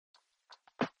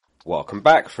Welcome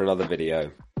back for another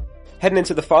video. Heading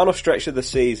into the final stretch of the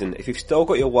season, if you've still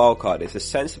got your wildcard, it's a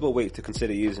sensible week to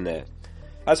consider using it.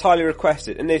 As highly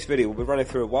requested, in this video we'll be running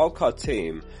through a wildcard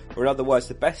team, or in other words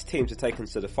the best team to take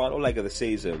into the final leg of the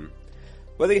season.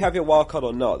 Whether you have your wildcard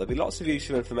or not, there'll be lots of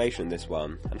useful information in this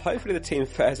one, and hopefully the team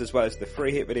fares as well as the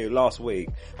free hit video last week,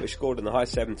 which scored in the high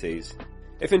 70s.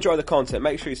 If you enjoy the content,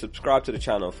 make sure you subscribe to the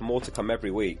channel for more to come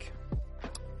every week.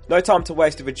 No time to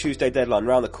waste with a Tuesday deadline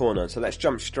round the corner, so let's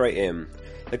jump straight in.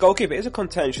 The goalkeeper is a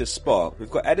contentious spot.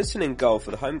 We've got Ederson in goal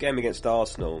for the home game against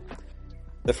Arsenal.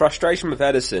 The frustration with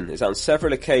Ederson is that on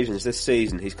several occasions this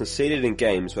season he's conceded in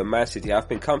games where Man City have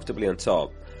been comfortably on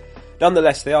top.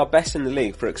 Nonetheless, they are best in the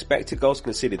league for expected goals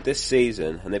conceded this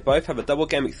season, and they both have a double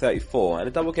Gameweek 34 and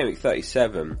a double Gameweek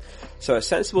 37, so it's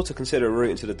sensible to consider a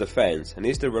route into the defence, and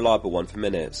he's the reliable one for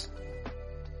minutes.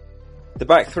 The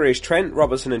back three is Trent,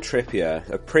 Robertson and Trippier,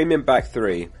 a premium back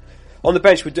three. On the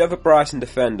bench we do have a Brighton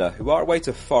defender, who are away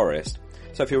to Forest,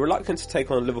 so if you're reluctant to take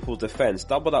on a Liverpool defence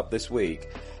doubled up this week,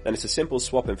 then it's a simple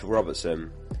swap in for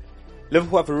Robertson.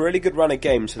 Liverpool have a really good run of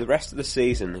games for the rest of the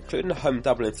season, including a home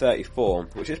double in 34,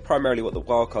 which is primarily what the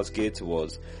wildcard's geared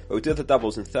towards, but we do have the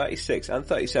doubles in 36 and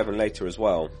 37 later as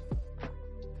well.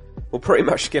 We'll pretty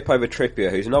much skip over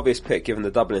Trippier, who's an obvious pick given the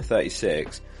double in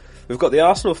 36. We've got the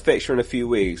Arsenal fixture in a few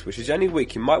weeks, which is the only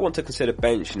week you might want to consider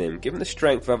benching him, given the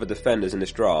strength of other defenders in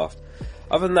this draft.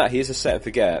 Other than that, he is a set and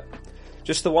forget.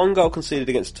 Just the one goal conceded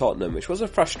against Tottenham, which was a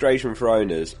frustration for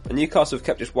owners, and Newcastle have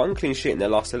kept just one clean sheet in their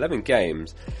last 11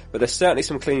 games, but there's certainly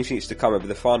some clean sheets to come over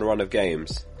the final run of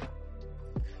games.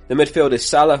 The midfield is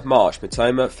Salah, March,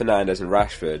 Mitoma, Fernandes and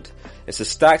Rashford. It's a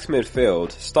stacked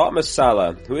midfield. Start with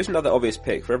Salah, who is another obvious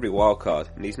pick for every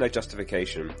wildcard, and needs no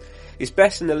justification. He's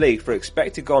best in the league for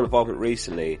expected goal involvement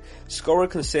recently, scoring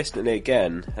consistently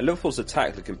again, and Liverpool's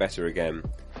attack looking better again.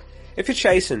 If you're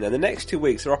chasing, then the next 2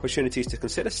 weeks are opportunities to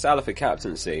consider Salah for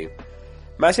captaincy.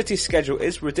 Man City's schedule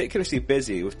is ridiculously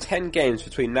busy, with 10 games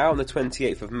between now and the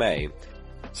 28th of May,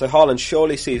 so Haaland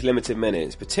surely sees limited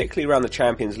minutes, particularly around the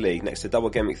Champions League next to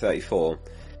double Gameweek 34.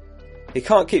 He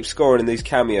can't keep scoring in these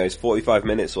cameos 45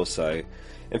 minutes or so.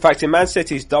 In fact, in Man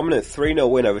City's dominant 3-0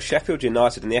 win over Sheffield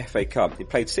United in the FA Cup, he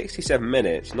played 67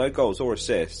 minutes, no goals or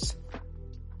assists.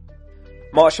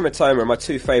 March and Mitoma are my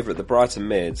two favourite at the Brighton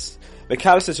mids.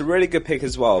 McAllister's a really good pick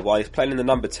as well while he's playing in the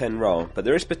number 10 role, but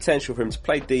there is potential for him to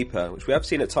play deeper, which we have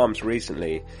seen at times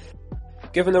recently.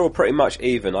 Given they're all pretty much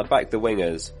even, I'd back the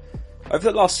wingers.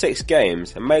 Over the last 6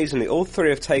 games, amazingly all three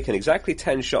have taken exactly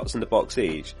 10 shots in the box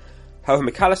each. However,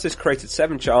 McAllister's created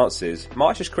 7 chances,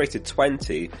 March has created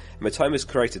 20, and Mitoma's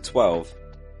created 12.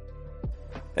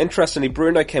 Interestingly,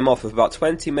 Bruno came off with about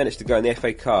 20 minutes to go in the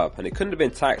FA Cup, and it couldn't have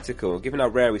been tactical given how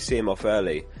rare we see him off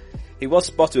early. He was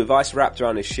spotted with ice wrapped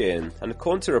around his shin, and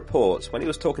according to reports, when he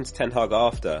was talking to Ten Hag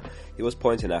after, he was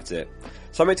pointing at it.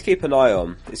 Something to keep an eye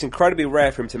on. It's incredibly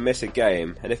rare for him to miss a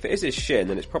game, and if it is his shin,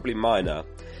 then it's probably minor.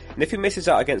 And if he misses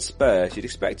out against Spurs, you'd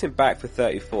expect him back for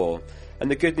 34, and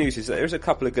the good news is that there is a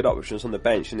couple of good options on the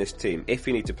bench in this team if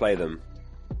you need to play them.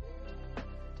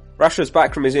 Rashford's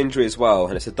back from his injury as well,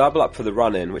 and it's a double up for the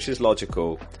run-in, which is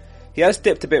logical. He has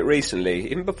dipped a bit recently,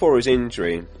 even before his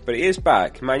injury, but he is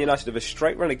back. Man United have a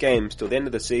straight run of games till the end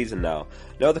of the season now,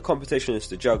 no other competitions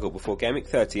to juggle before Gameweek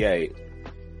 38.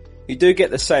 You do get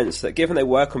the sense that given they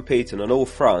were competing on all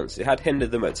fronts, it had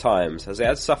hindered them at times, as they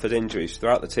had suffered injuries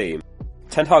throughout the team.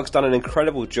 Ten Hag's done an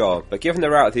incredible job, but given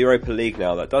they're out of the Europa League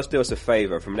now, that does do us a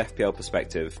favour from an FPL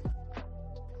perspective.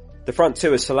 The front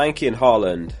two is Solanke and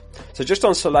Haaland. So just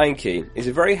on Solanke, he's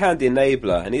a very handy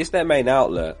enabler and he is their main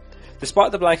outlet.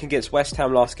 Despite the blank against West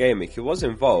Ham last game week, he was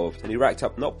involved and he racked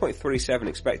up 0.37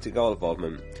 expected goal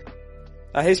involvement.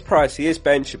 At his price, he is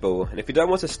benchable, and if you don't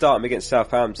want to start him against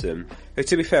Southampton, who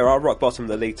to be fair are rock bottom of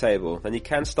the league table, then you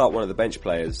can start one of the bench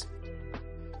players.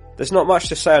 There's not much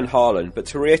to say on Haaland, but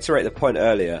to reiterate the point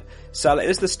earlier, Salah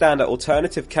is the standout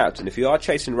alternative captain if you are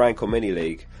chasing rank or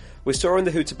mini-league. We saw in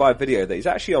the Who to Buy video that he's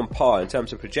actually on par in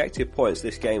terms of projected points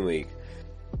this game week.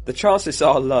 The chances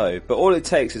are low, but all it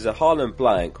takes is a Haaland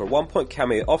blank or a 1 point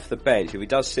cameo off the bench if he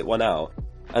does sit one out,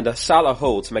 and a Salah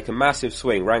haul to make a massive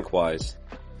swing rank-wise.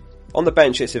 On the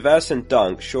bench it's Everson,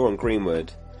 Dunk, Shaw and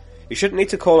Greenwood. You shouldn't need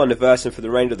to call on Everson for the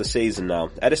remainder of the season now.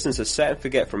 Ederson's a set and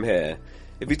forget from here.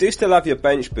 If you do still have your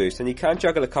bench boost, then you can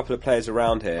juggle a couple of players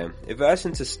around here.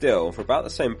 Everson to Still for about the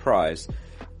same price, and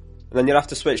then you'll have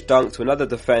to switch Dunk to another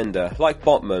defender, like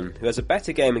Botman, who has a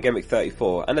better game in Gameweek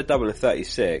 34 and a double in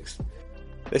 36.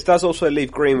 This does also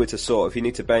leave Greenwood to sort if you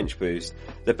need to bench boost.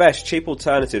 The best cheap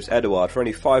alternative's Edouard for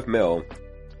only 5 mil.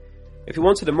 If you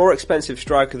wanted a more expensive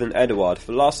striker than Edouard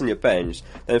for last on your bench,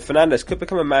 then Fernandes could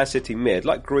become a Man City mid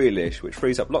like Grealish, which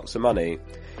frees up lots of money.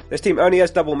 This team only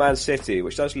has double Man City,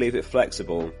 which does leave it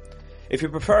flexible. If you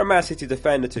prefer a Man City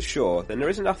defender to Shaw, then there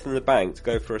is enough in the bank to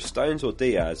go for a Stones or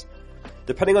Diaz.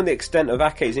 Depending on the extent of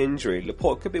Ake's injury,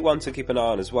 Laporte could be one to keep an eye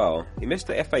on as well. He missed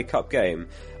the FA Cup game,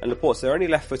 and Laporte's their only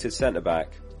left-footed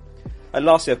centre-back. And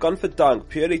lastly, I've gone for Dunk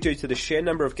purely due to the sheer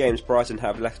number of games Brighton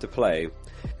have left to play.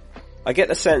 I get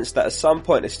the sense that at some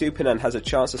point Estupiñán has a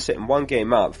chance of sitting one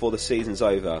game out before the season's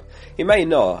over. He may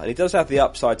not, and he does have the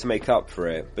upside to make up for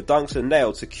it, but Dunk's a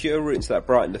nailed, secure route into that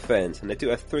Brighton defence, and they do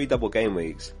have 3 double game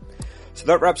weeks. So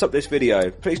that wraps up this video.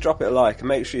 Please drop it a like and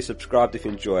make sure you subscribe if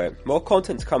you enjoy it. More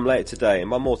content to come later today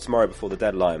and one more tomorrow before the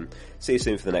deadline. See you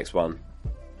soon for the next one.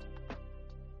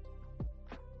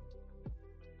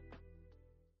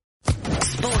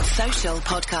 Sports Social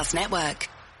Podcast Network.